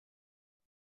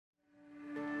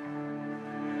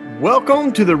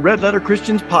Welcome to the Red Letter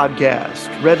Christians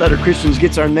podcast. Red Letter Christians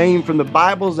gets our name from the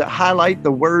Bibles that highlight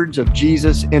the words of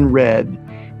Jesus in red.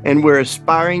 And we're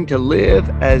aspiring to live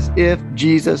as if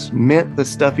Jesus meant the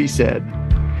stuff he said.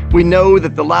 We know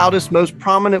that the loudest, most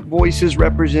prominent voices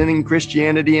representing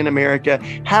Christianity in America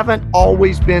haven't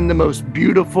always been the most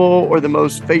beautiful or the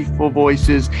most faithful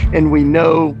voices. And we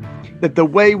know that the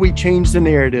way we change the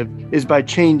narrative is by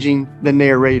changing the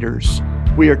narrators.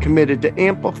 We are committed to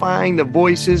amplifying the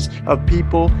voices of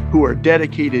people who are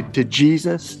dedicated to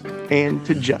Jesus and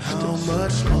to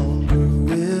justice.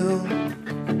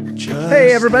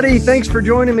 Hey, everybody. Thanks for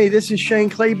joining me. This is Shane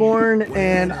Claiborne,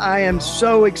 and I am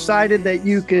so excited that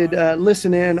you could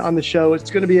listen in on the show. It's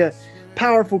going to be a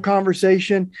powerful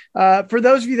conversation. For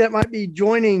those of you that might be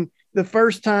joining the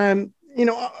first time,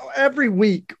 every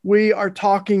week we are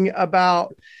talking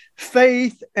about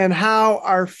faith and how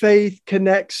our faith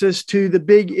connects us to the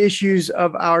big issues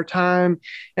of our time,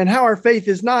 and how our faith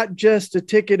is not just a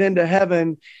ticket into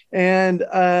heaven and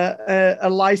a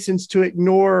license to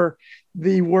ignore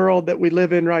the world that we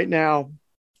live in right now.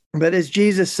 But as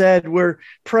Jesus said, we're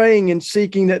praying and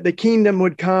seeking that the kingdom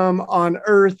would come on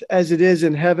earth as it is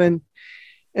in heaven.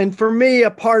 And for me, a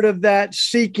part of that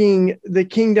seeking the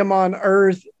kingdom on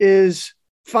earth is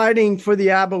fighting for the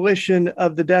abolition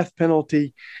of the death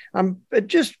penalty. I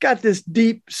just got this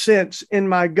deep sense in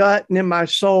my gut and in my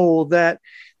soul that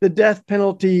the death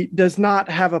penalty does not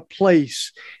have a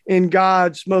place in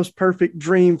God's most perfect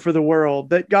dream for the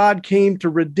world, that God came to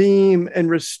redeem and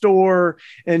restore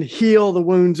and heal the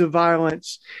wounds of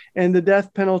violence. And the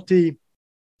death penalty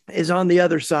is on the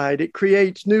other side. It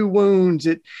creates new wounds.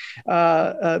 It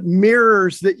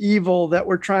mirrors the evil that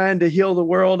we're trying to heal the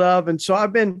world of. And so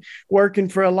I've been working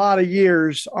for a lot of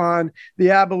years on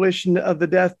the abolition of the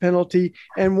death penalty.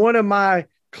 And one of my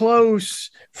close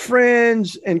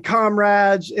friends and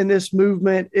comrades in this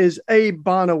movement is Abe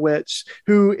Bonowitz,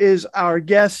 who is our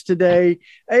guest today.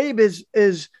 Abe is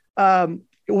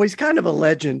he's kind of a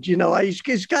legend,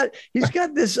 he's got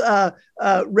this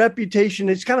reputation.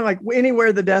 It's kind of like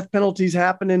anywhere the death penalty is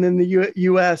happening in the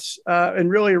U.S. And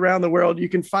really around the world, you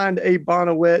can find Abe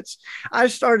Bonowitz. I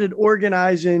started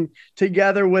organizing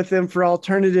together with him for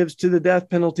alternatives to the death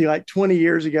penalty like 20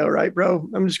 years ago, right, bro?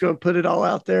 I'm just going to put it all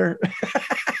out there.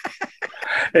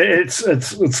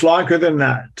 It's longer than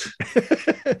that.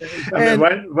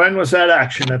 When was that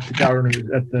action at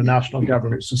the National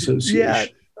Governors Association? Yeah.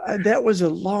 That was a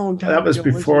long time ago. That was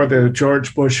before the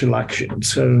George Bush election,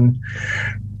 so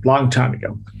long time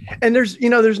ago. And there's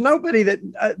nobody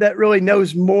that really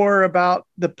knows more about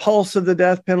the pulse of the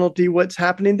death penalty, what's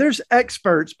happening. There's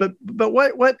experts, but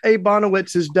what Abe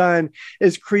Bonowitz has done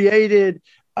is created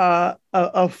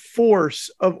a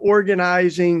force of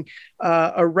organizing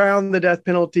around the death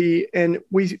penalty. And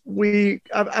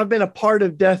I've been a part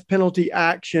of Death Penalty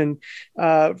Action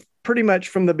pretty much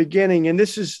from the beginning. And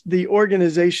this is the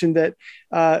organization that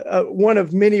one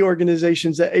of many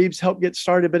organizations that Abe's helped get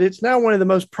started, but it's now one of the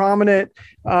most prominent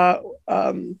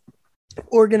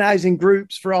organizing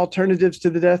groups for alternatives to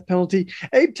the death penalty.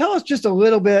 Abe, tell us just a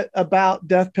little bit about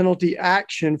Death Penalty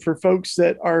Action for folks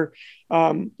that are,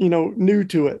 new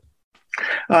to it.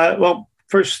 Well,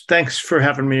 first, thanks for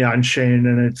having me on, Shane.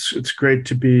 And it's great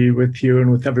to be with you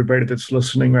and with everybody that's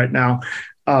listening right now.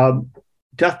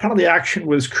 Death Penalty Action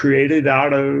was created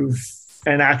out of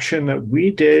an action that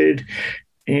we did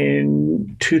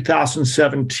in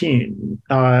 2017.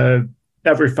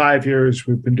 Every 5 years,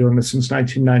 we've been doing this since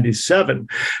 1997,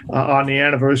 on the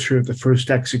anniversary of the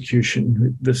first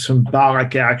execution, the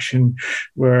symbolic action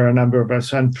where a number of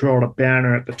us unfurled a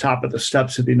banner at the top of the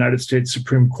steps of the United States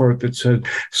Supreme Court that said,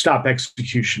 "Stop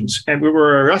executions." And we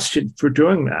were arrested for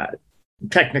doing that.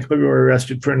 Technically, we were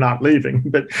arrested for not leaving,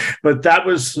 but that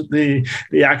was the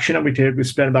action that we did. We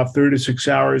spent about 36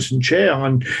 hours in jail.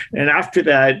 And after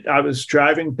that, I was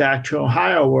driving back to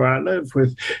Ohio, where I live,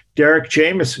 with Derek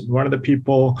Jameson, one of the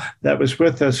people that was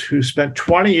with us, who spent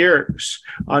 20 years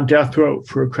on death row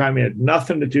for a crime he had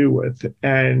nothing to do with.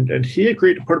 And he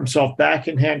agreed to put himself back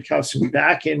in handcuffs and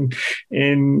back in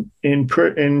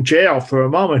jail for a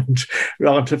moment,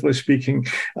 relatively speaking,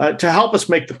 to help us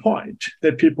make the point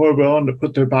that people are willing to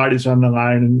put their bodies on the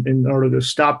line in order to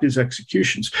stop these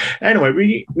executions.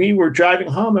 Anyway, we were driving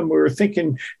home and we were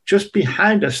thinking, just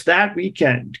behind us that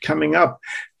weekend coming up,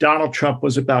 Donald Trump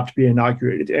was about to be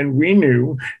inaugurated. And we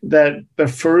knew that the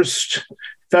first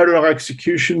federal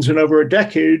executions in over a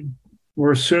decade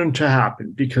were soon to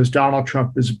happen, because Donald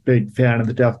Trump is a big fan of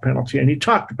the death penalty, and he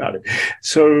talked about it.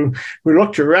 So we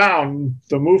looked around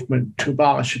the movement to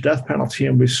abolish the death penalty,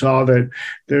 and we saw that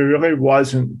there really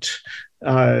wasn't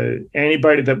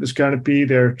anybody that was going to be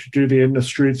there to do the in the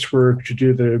streets work, to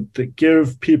do the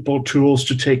give people tools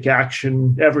to take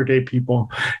action, everyday people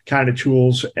kind of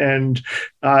tools. And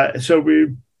so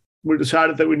we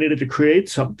decided that we needed to create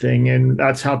something, and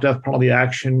that's how Death Penalty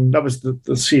Action, that was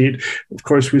the seed. Of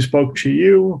course, we spoke to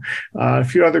you, a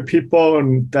few other people,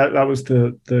 and that was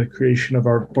the creation of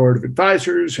our board of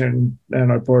advisors and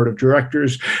our board of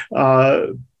directors.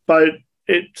 But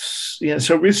it's,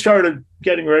 so we started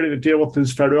getting ready to deal with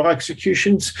these federal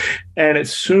executions, and it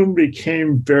soon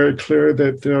became very clear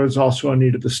that there was also a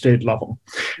need at the state level.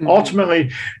 Mm-hmm.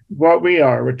 Ultimately, what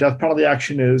Death Penalty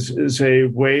Action is a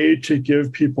way to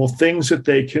give people things that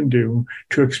they can do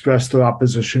to express their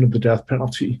opposition of the death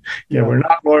penalty. We're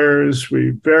not lawyers. We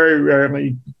very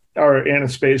rarely are in a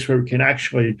space where we can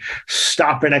actually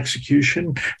stop an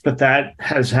execution, but that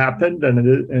has happened,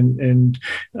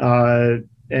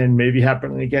 and maybe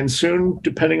happening again soon,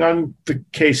 depending on the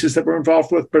cases that we're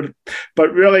involved with. But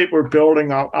really, we're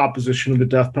building opposition to the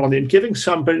death penalty and giving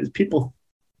people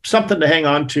something to hang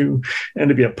on to and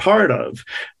to be a part of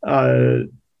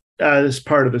as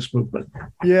part of this movement.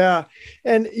 Yeah.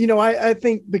 And, I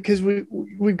think because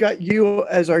we've got you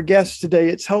as our guest today,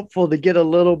 it's helpful to get a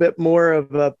little bit more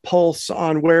of a pulse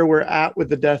on where we're at with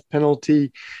the death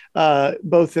penalty,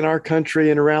 both in our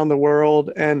country and around the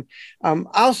world. And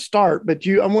I'll start, but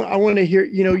I want to hear,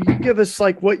 you give us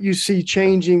like what you see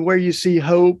changing, where you see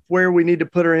hope, where we need to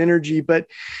put our energy. But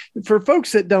for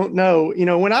folks that don't know,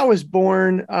 when I was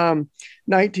born,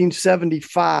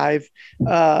 1975,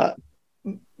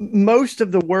 most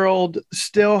of the world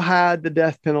still had the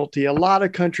death penalty. A lot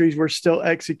of countries were still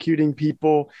executing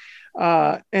people.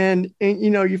 And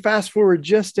you fast forward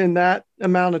just in that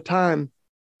amount of time,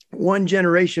 one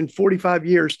generation, 45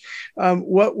 years,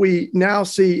 what we now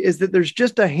see is that there's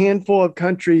just a handful of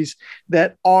countries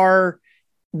that are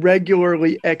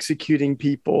regularly executing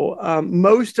people.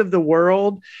 Most of the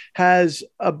world has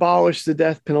abolished the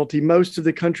death penalty. Most of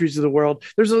the countries of the world,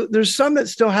 there's some that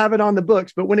still have it on the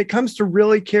books, but when it comes to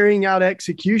really carrying out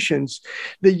executions,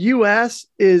 the U.S.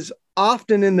 is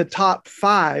often in the top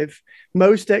 5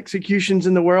 most executions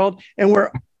in the world, and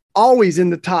we're always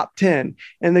in the top 10.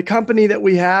 And the company that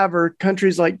we have are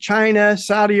countries like China,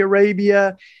 Saudi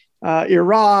Arabia,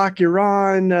 Iraq,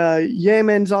 Iran,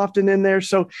 Yemen's often in there.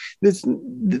 So this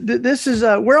is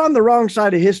we're on the wrong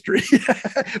side of history.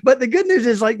 But the good news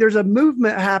is, like, there's a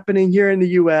movement happening here in the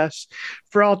U.S.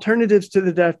 for alternatives to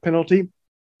the death penalty.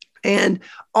 And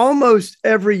almost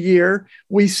every year,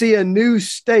 we see a new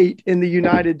state in the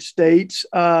United States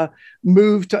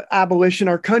move to abolition.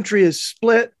 Our country is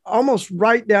split almost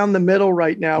right down the middle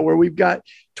right now, where we've got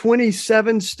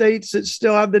 27 states that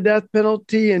still have the death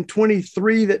penalty and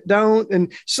 23 that don't.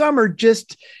 And some are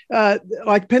just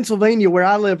like Pennsylvania, where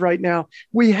I live right now.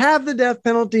 We have the death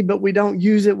penalty, but we don't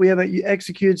use it. We haven't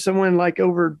executed someone like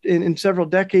over in several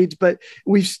decades, but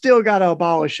we've still got to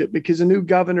abolish it because a new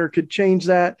governor could change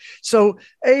that. So,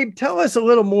 Abe, tell us a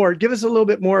little more. Give us a little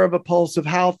bit more of a pulse of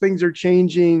how things are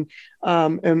changing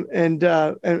and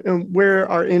where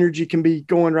our energy can be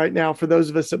going right now for those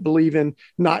of us that believe in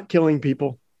not killing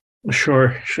people.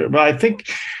 Sure. But I think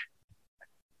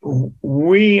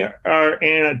we are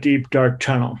in a deep, dark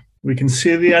tunnel. We can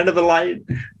see the end of the light,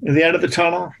 the end of the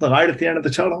tunnel, the light at the end of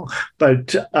the tunnel.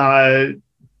 But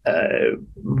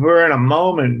we're in a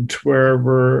moment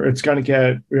where it's going to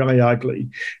get really ugly.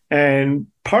 And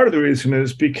part of the reason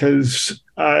is because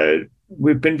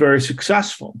we've been very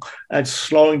successful at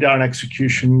slowing down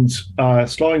executions,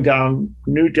 slowing down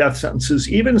new death sentences,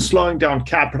 even slowing down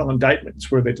capital indictments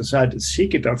where they decide to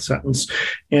seek a death sentence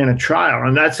in a trial.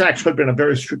 And that's actually been a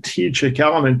very strategic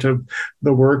element of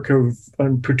the work of,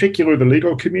 in particular, the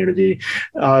legal community,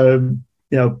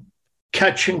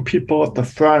 catching people at the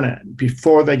front end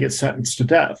before they get sentenced to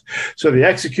death. So the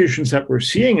executions that we're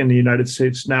seeing in the United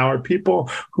States now are people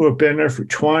who have been there for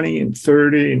 20 and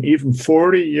 30 and even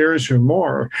 40 years or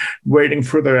more waiting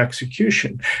for their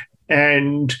execution.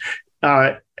 And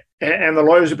the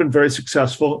lawyers have been very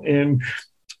successful in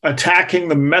attacking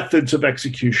the methods of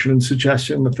execution and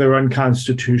suggesting that they're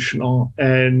unconstitutional.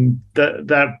 And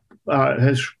that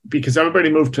has, because everybody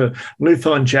moved to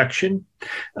lethal injection,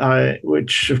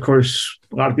 which, of course,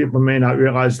 a lot of people may not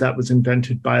realize that was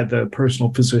invented by the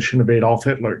personal physician of Adolf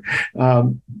Hitler. But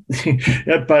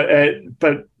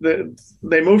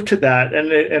they moved to that,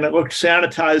 and it looked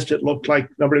sanitized. It looked like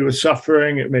nobody was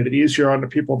suffering. It made it easier on the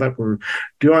people that were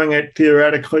doing it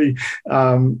theoretically,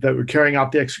 that were carrying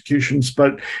out the executions.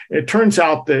 But it turns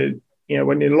out that,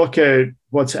 when you look at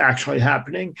what's actually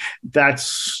happening, it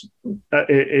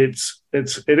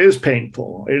is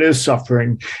painful. It is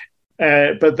suffering.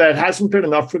 But that hasn't been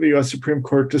enough for the U.S. Supreme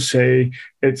Court to say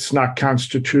it's not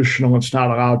constitutional, it's not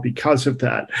allowed because of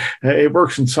that. It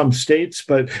works in some states,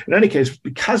 but in any case,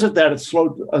 because of that, it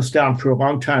slowed us down for a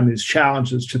long time, these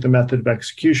challenges to the method of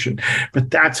execution.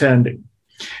 But that's ending.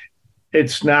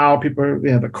 It's now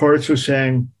the courts are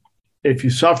saying, if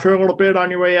you suffer a little bit on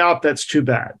your way out, that's too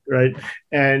bad, right?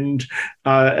 And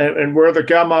where the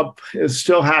gum up is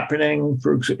still happening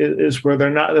is where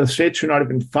the states are not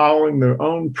even following their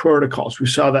own protocols. We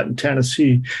saw that in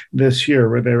Tennessee this year,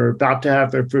 where they were about to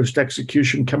have their first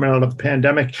execution coming out of the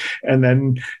pandemic, and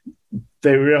then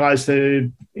they realized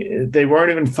they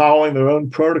weren't even following their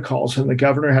own protocols, and the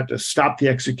governor had to stop the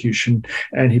execution,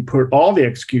 and he put all the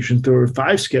executions. There were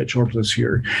 5 scheduled this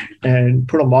year, and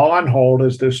put them all on hold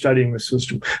as they're studying the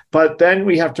system. But then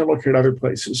we have to look at other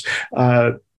places.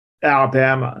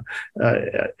 Alabama,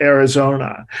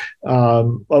 Arizona,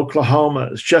 Oklahoma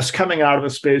is just coming out of a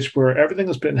space where everything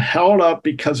has been held up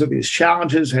because of these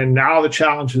challenges, and now the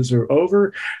challenges are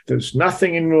over. There's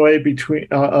nothing in the way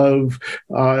of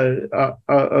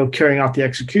carrying out the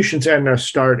executions, and they're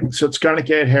starting. So it's going to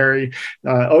get hairy.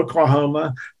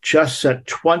 Oklahoma just set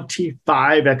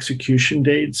 25 execution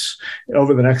dates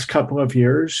over the next couple of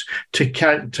years to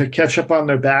catch up on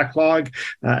their backlog.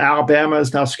 Alabama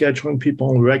is now scheduling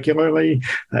people regularly.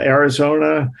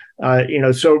 Arizona,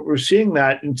 so we're seeing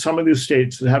that in some of these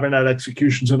states that haven't had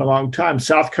executions in a long time.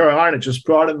 South Carolina just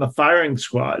brought in the firing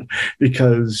squad,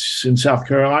 because in South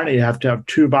Carolina, you have to have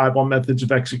 2 viable methods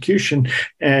of execution,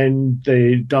 and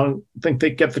they don't think they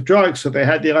get the drug. So they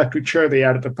had the electric chair, they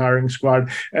added the firing squad,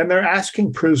 and they're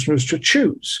asking prisoners to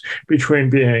choose between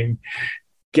being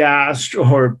gassed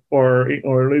or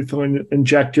lethally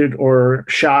injected or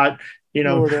shot.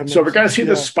 So we're going to see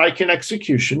the spike in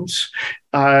executions.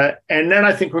 And then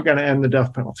I think we're going to end the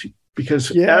death penalty,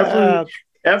 because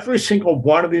every single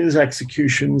one of these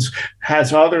executions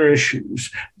has other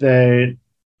issues that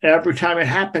every time it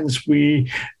happens, we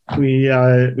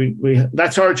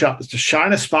that's our job, is to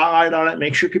shine a spotlight on it,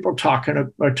 make sure people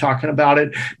are talking about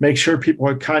it, make sure people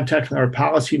are contacting our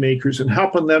policymakers and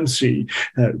helping them see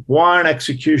that one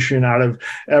execution out of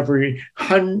every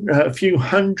few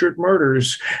hundred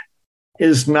murders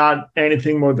is not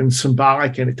anything more than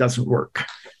symbolic, and it doesn't work.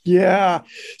 Yeah.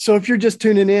 So if you're just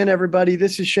tuning in, everybody,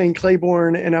 this is Shane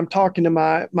Claiborne, and I'm talking to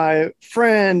my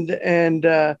friend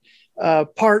and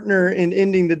partner in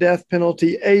ending the death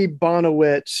penalty, Abe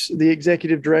Bonowitz, the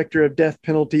executive director of Death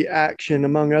Penalty Action,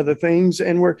 among other things.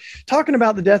 And we're talking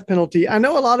about the death penalty. I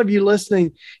know a lot of you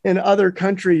listening in other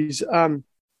countries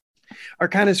are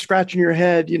kind of scratching your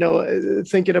head,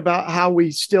 thinking about how we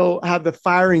still have the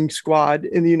firing squad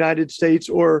in the United States,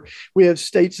 or we have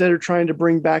states that are trying to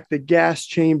bring back the gas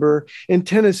chamber. In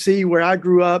Tennessee, where I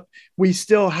grew up, we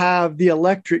still have the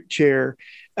electric chair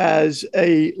as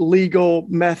a legal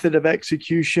method of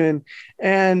execution.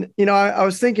 And, I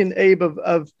was thinking, Abe,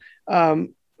 of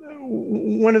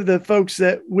one of the folks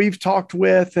that we've talked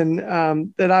with and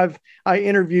that I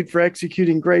interviewed for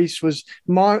Executing Grace was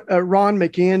Ron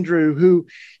McAndrew, who,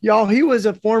 he was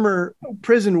a former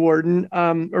prison warden,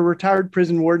 a retired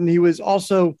prison warden. He was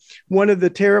also, one of the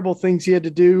terrible things he had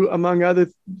to do, among other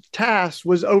tasks,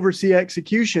 was oversee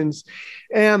executions.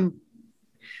 And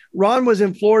Ron was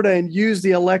in Florida and used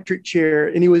the electric chair,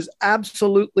 and he was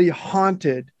absolutely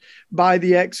haunted by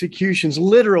the executions.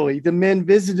 Literally, the men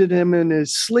visited him in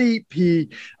his sleep. He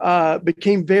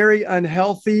became very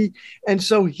unhealthy. And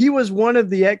so he was one of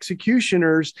the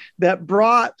executioners that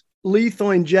brought lethal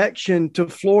injection to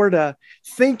Florida,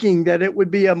 thinking that it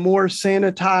would be a more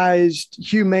sanitized,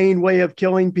 humane way of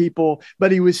killing people,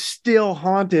 but he was still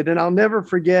haunted. And I'll never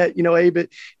forget, Abe,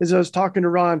 as I was talking to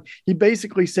Ron, he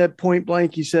basically said point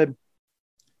blank, he said,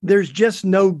 there's just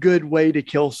no good way to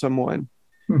kill someone.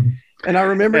 Mm-hmm. And I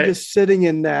remember just sitting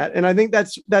in that. And I think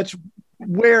that's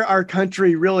where our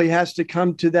country really has to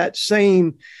come to that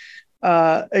same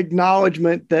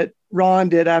acknowledgement that Ron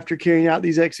did after carrying out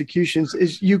these executions,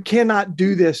 is you cannot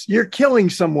do this. You're killing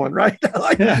someone, right?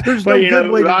 There's no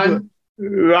good way to do it.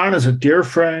 Ron is a dear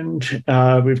friend.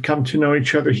 We've come to know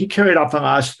each other. He carried out the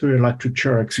last 3 electric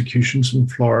chair executions in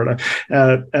Florida.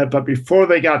 But before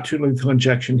they got to lethal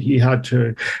injection, he had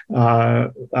to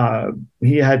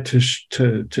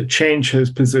change his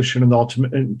position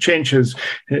and change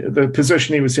the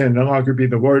position he was in, no longer be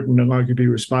the warden, no longer be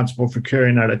responsible for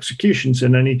carrying out executions.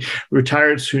 And then he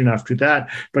retired soon after that.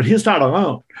 But he's not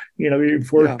alone.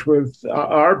 We've worked with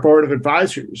our board of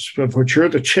advisors, of which you're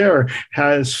the chair,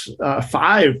 has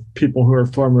 5 people who are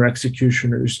former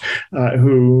executioners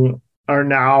who are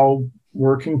now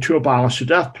working to abolish the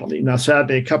death penalty. Now,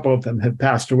 sadly, a couple of them have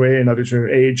passed away and others are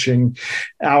aging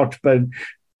out. But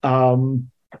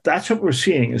that's what we're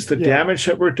seeing is the damage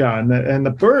that we're done and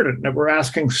the burden that we're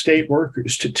asking state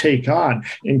workers to take on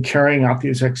in carrying out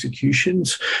these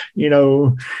executions.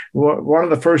 One of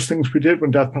the first things we did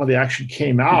when death penalty action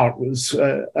came out was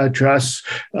address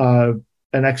an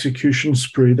execution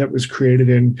spree that was created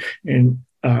in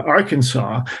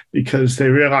Arkansas, because they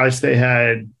realized they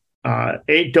had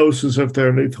 8 doses of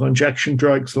their lethal injection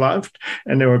drugs left,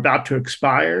 and they were about to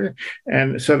expire.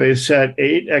 And so they set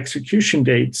 8 execution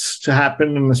dates to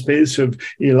happen in the space of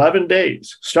 11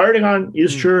 days, starting on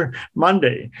Easter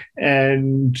Monday.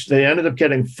 And they ended up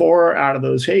getting 4 out of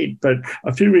those 8. But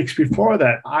a few weeks before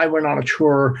that, I went on a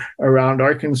tour around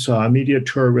Arkansas, a media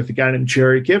tour with a guy named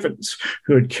Jerry Givens,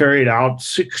 who had carried out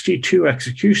 62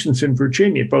 executions in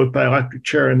Virginia, both by electric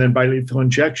chair and then by lethal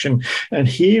injection. And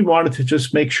he wanted to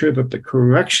just make sure that the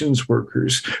corrections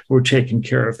workers were taken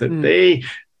care of, that they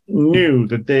knew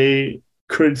that they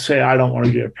could say, I don't want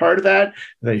to be a part of that.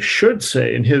 They should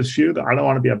say, in his view, that I don't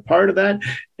want to be a part of that.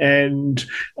 And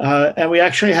we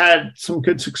actually had some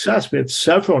good success. We had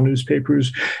several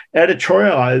newspapers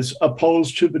editorialize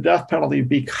opposed to the death penalty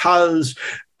because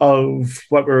of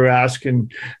what we were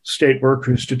asking state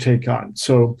workers to take on.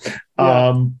 So,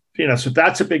 so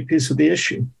that's a big piece of the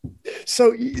issue.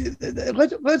 So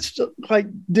let's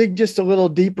dig just a little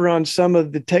deeper on some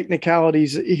of the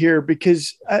technicalities here,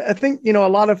 because I think, a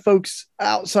lot of folks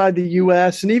outside the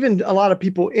U.S. and even a lot of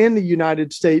people in the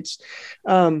United States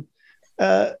don't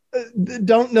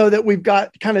know that we've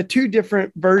got kind of 2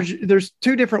 different versions. There's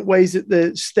 2 different ways that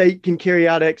the state can carry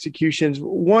out executions.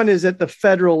 One is at the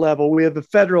federal level. We have a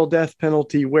federal death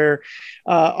penalty where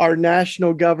our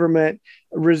national government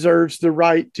reserves the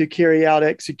right to carry out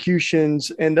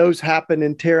executions, and those happen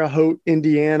in Terre Haute,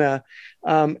 Indiana.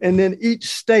 And then each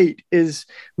state is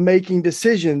making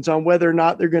decisions on whether or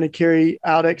not they're going to carry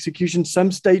out executions.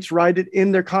 Some states write it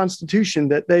in their constitution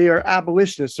that they are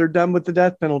abolitionists. They're done with the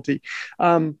death penalty.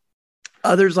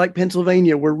 Others, like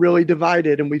Pennsylvania, we're really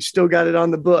divided, and we've still got it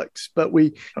on the books, but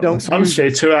we don't. Some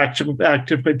states who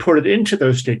actively put it into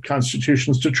those state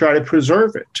constitutions to try to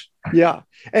preserve it. Yeah,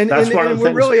 and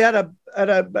we're really at a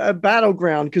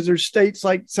battleground, because there's states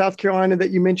like South Carolina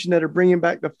that you mentioned that are bringing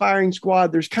back the firing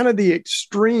squad. There's kind of the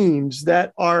extremes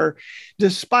that are,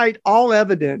 despite all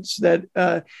evidence that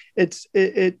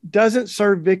it doesn't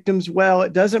serve victims well,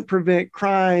 it doesn't prevent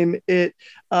crime, it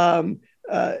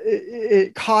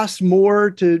costs more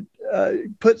to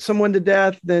put someone to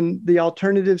death than the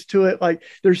alternatives to it. Like,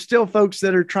 there's still folks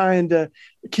that are trying to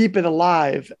keep it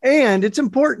alive. And it's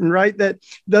important, right, that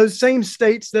those same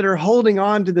states that are holding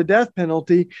on to the death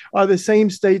penalty are the same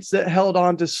states that held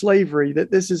on to slavery,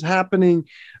 that this is happening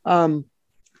and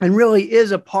really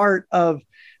is a part of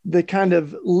the kind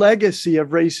of legacy of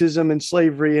racism and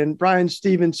slavery. And Brian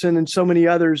Stevenson and so many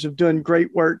others have done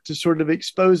great work to sort of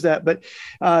expose that. But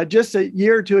just a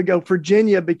year or 2 ago,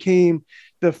 Virginia became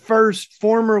the first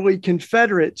formerly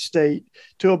Confederate state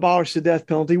to abolish the death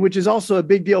penalty, which is also a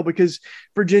big deal because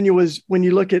Virginia was, when you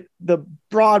look at the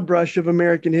broad brush of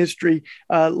American history,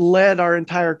 led our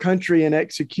entire country in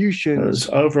executions. There's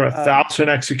over 1,000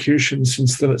 executions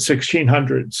since the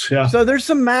 1600s. Yeah. So there's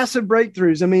some massive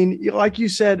breakthroughs. I mean, like you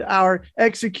said, our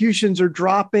executions are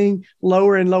dropping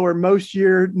lower and lower most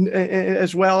year,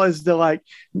 as well as the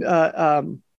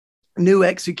new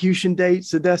execution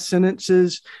dates, the death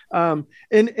sentences. In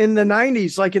the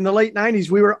 90s, like in the late 90s,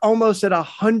 we were almost at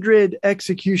 100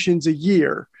 executions a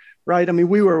year, right? I mean,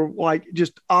 we were like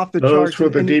just off the charts. Those were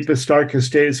the deepest,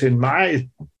 darkest days in my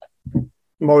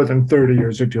more than 30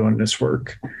 years of doing this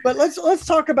work. But let's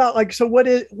talk about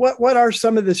what are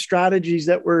some of the strategies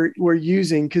that we're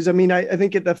using? Because I mean, I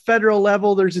think at the federal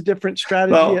level there's a different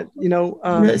strategy.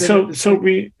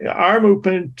 Our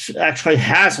movement actually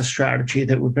has a strategy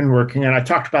that we've been working, and I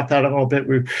talked about that a little bit.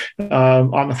 We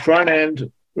on the front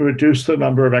end, reduce the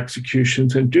number of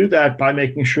executions, and do that by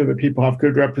making sure that people have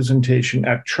good representation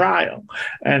at trial,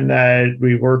 and that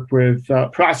we work with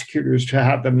prosecutors to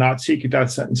have them not seek a death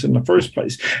sentence in the first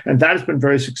place. And that has been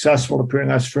very successful to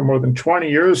bring us for more than 20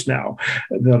 years now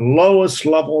the lowest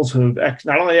levels of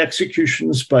not only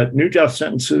executions, but new death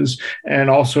sentences, and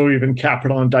also even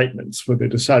capital indictments where they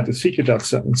decide to seek a death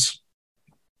sentence.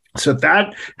 So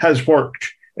that has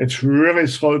worked. It's really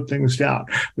slowed things down.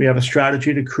 We have a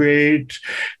strategy to create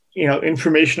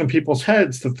information in people's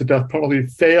heads that the death penalty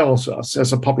fails us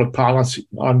as a public policy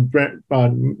on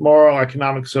moral,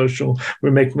 economic, social.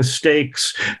 We make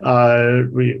mistakes.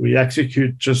 We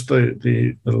execute just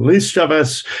the least of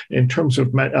us in terms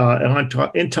of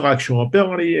intellectual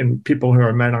ability, and people who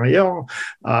are mentally ill,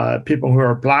 people who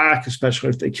are Black, especially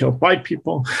if they kill white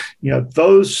people.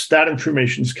 That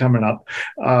information is coming up,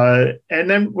 and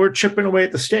then we're chipping away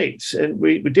at the states. And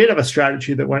we did have a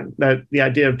strategy that the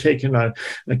idea of taking a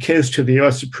case to the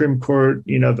U.S. Supreme Court.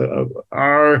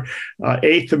 Our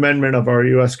Eighth Amendment of our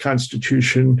U.S.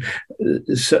 Constitution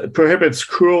prohibits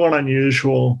cruel and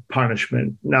unusual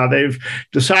punishment. Now, they've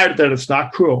decided that it's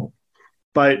not cruel,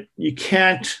 but you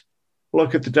can't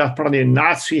look at the death penalty and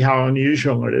not see how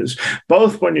unusual it is.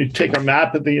 Both when you take a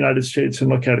map of the United States and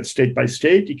look at it state by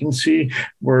state, you can see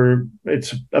where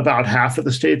it's about half of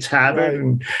the states have it,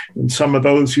 and some of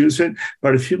those use it.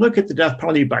 But if you look at the death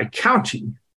penalty by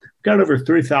county, got over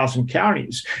 3,000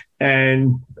 counties,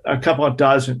 and a couple of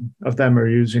dozen of them are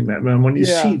using them. And when you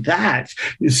see that,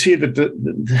 you see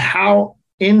that how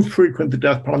infrequent the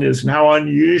death penalty is and how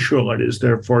unusual it is,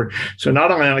 therefore. So not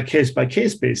only on a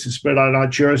case-by-case basis, but on a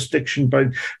jurisdiction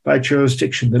by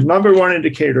jurisdiction. The number one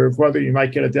indicator of whether you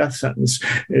might get a death sentence,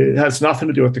 it has nothing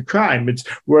to do with the crime. It's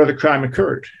where the crime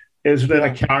occurred. Is it in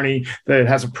a county that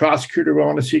has a prosecutor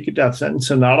willing to seek a death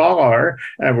sentence? And not all are,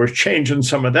 and we're changing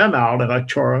some of them out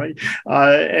electorally,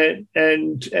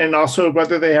 and also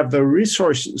whether they have the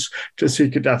resources to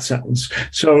seek a death sentence.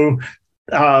 So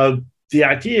the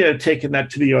idea of taking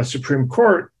that to the U.S. Supreme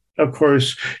Court, of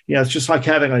course, it's just like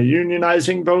having a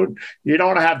unionizing vote. You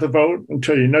don't have the vote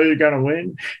until you know you're going to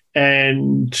win.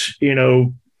 And,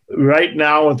 right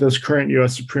now with this current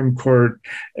U.S. Supreme Court,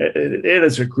 it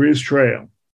is a grease trail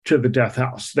to the death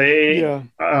house. They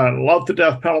love the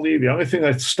death penalty. The only thing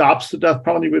that stops the death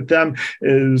penalty with them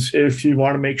is if you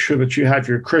want to make sure that you have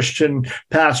your Christian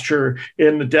pastor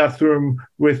in the death room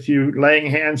with you, laying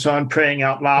hands on, praying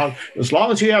out loud. As long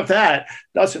as you have that,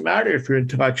 doesn't matter if you're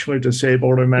intellectually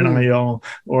disabled or mentally ill,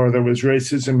 or there was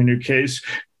racism in your case.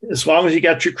 As long as you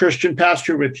got your Christian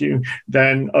pastor with you,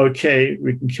 then okay,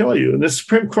 we can kill you. And the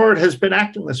Supreme Court has been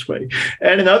acting this way,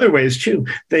 and in other ways too.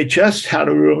 They just had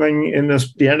a ruling in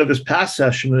the end of this past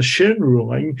session, the Shin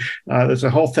ruling. There's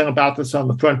a whole thing about this on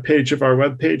the front page of our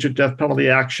webpage at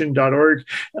deathpenaltyaction.org.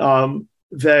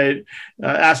 That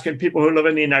asking people who live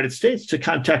in the United States to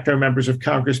contact our members of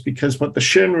Congress, because what the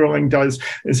Shin ruling does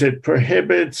is it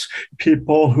prohibits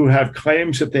people who have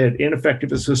claims that they had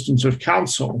ineffective assistance of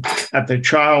counsel at the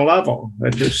trial level,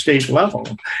 at the state level.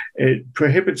 It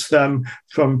prohibits them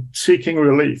from seeking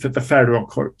relief at the federal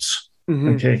courts.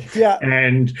 Mm-hmm. Okay. Yeah.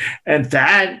 And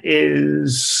that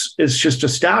is just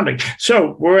astounding.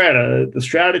 So we're at the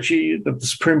strategy that the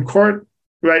Supreme Court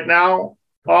right now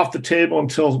off the table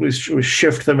until we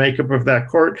shift the makeup of that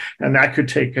court, and that could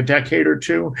take a decade or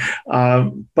two.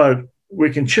 But we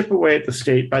can chip away at the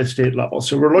state by state level.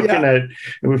 So we're looking at,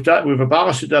 and we've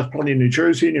abolished the death penalty in New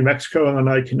Jersey, New Mexico,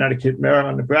 Illinois, Connecticut,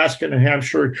 Maryland, Nebraska, New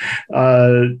Hampshire.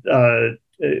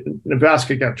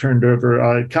 Nebraska got turned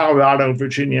over, Colorado,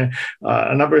 Virginia,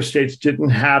 a number of states didn't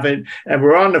have it. And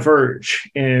we're on the verge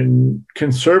in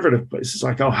conservative places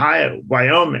like Ohio,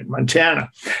 Wyoming, Montana.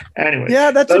 Anyway.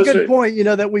 Yeah, that's a good point,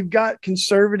 that we've got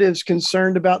conservatives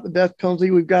concerned about the death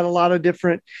penalty. We've got a lot of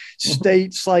different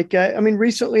states like,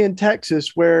 recently in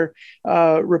Texas, where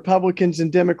Republicans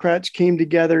and Democrats came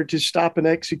together to stop an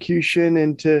execution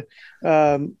and to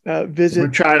visit. We're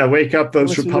trying to wake up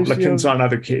those Republicans on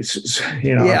other cases.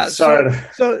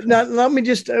 So now let me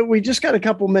we just got a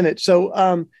couple minutes. So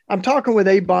I'm talking with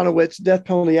Abe Bonowitz, Death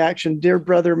Penalty Action, dear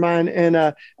brother of mine. And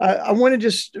I want to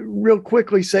just real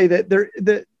quickly say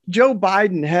that Joe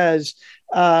Biden has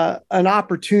an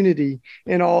opportunity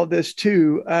in all of this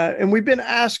too. And we've been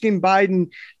asking Biden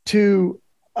to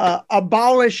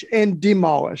abolish and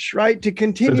demolish, right? To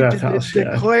continue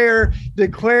to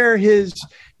declare his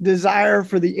desire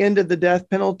for the end of the death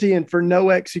penalty and for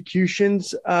no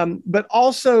executions, but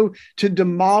also to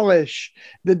demolish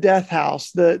the death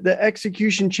house, the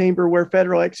execution chamber where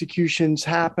federal executions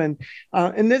happen.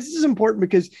 And this is important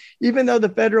because even though the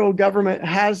federal government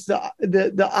has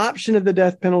the option of the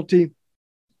death penalty,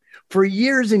 for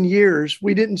years and years,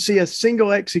 we didn't see a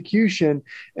single execution.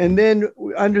 And then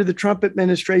under the Trump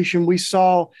administration, we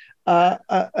saw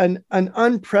an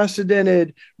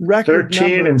unprecedented record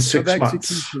 13 in 6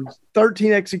 months.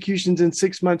 13 executions in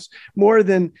 6 months, more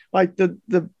than like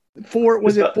the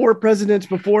four presidents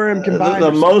before him combined?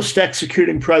 The most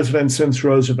executing president since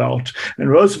Roosevelt. And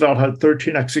Roosevelt had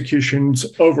 13 executions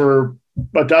over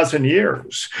a dozen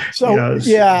years. So,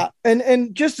 yeah.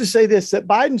 And just to say this, that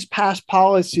Biden's past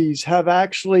policies have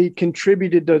actually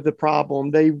contributed to the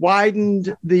problem. They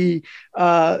widened the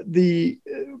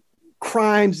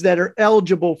crimes that are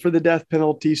eligible for the death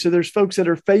penalty. So there's folks that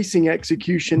are facing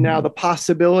execution now, the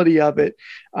possibility of it.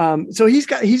 So he's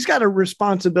got a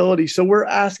responsibility. So we're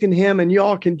asking him, and you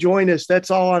all can join us. That's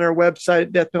all on our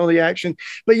website, Death Penalty Action.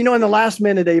 But, in the last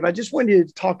minute, Dave, I just wanted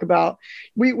to talk about,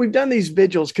 we've done these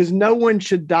vigils because no one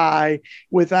should die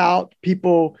without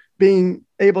people being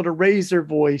able to raise their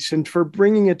voice and for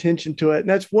bringing attention to it. And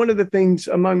that's one of the things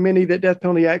among many that Death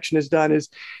Penalty Action has done is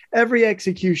every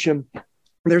execution,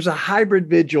 there's a hybrid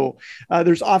vigil.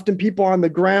 There's often people on the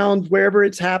ground wherever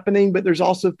it's happening, but there's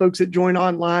also folks that join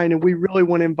online, and we really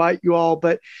want to invite you all.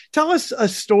 But tell us a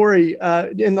story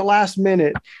in the last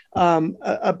minute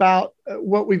about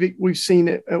what we've seen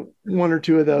at one or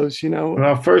two of those.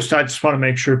 Well, first, I just want to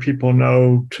make sure people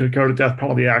know to go to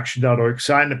deathpenaltyaction.org,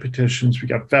 sign the petitions. We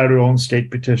got federal and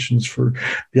state petitions for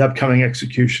the upcoming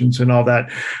executions and all that.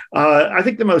 I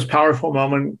think the most powerful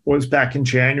moment was back in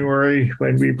January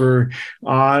when we were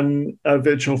on a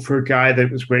vigil for a guy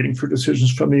that was waiting for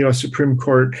decisions from the U.S. Supreme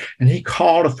Court, and he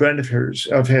called a friend of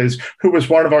his who was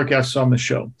one of our guests on the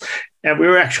show. And we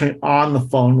were actually on the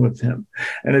phone with him.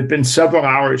 And it had been several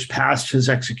hours past his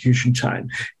execution time.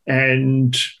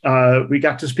 And we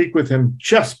got to speak with him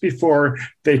just before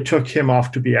they took him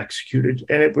off to be executed.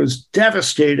 And it was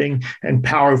devastating and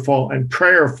powerful and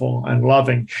prayerful and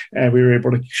loving. And we were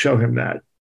able to show him that.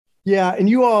 Yeah. And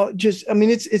you all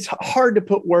it's hard to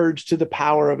put words to the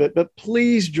power of it, but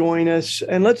please join us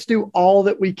and let's do all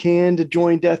that we can to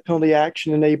join Death Penalty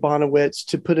Action and Abe Bonowitz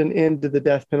to put an end to the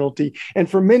death penalty. And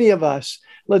for many of us,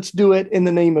 let's do it in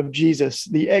the name of Jesus,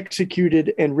 the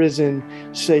executed and risen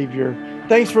Savior.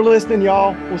 Thanks for listening,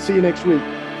 y'all. We'll see you next week.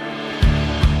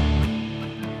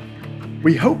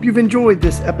 We hope you've enjoyed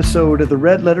this episode of the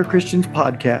Red Letter Christians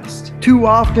podcast. Too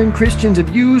often, Christians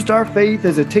have used our faith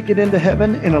as a ticket into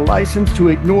heaven and a license to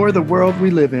ignore the world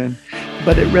we live in.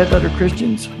 But at Red Letter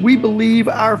Christians, we believe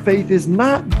our faith is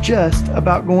not just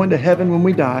about going to heaven when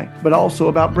we die, but also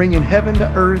about bringing heaven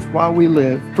to earth while we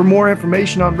live. For more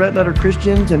information on Red Letter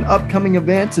Christians and upcoming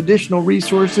events, additional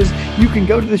resources, you can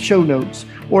go to the show notes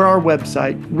or our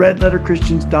website,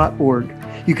 redletterchristians.org.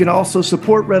 You can also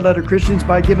support Red Letter Christians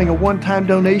by giving a one-time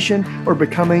donation or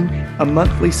becoming a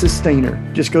monthly sustainer.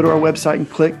 Just go to our website and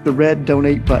click the red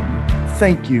donate button.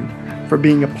 Thank you for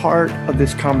being a part of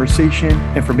this conversation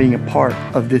and for being a part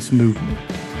of this movement.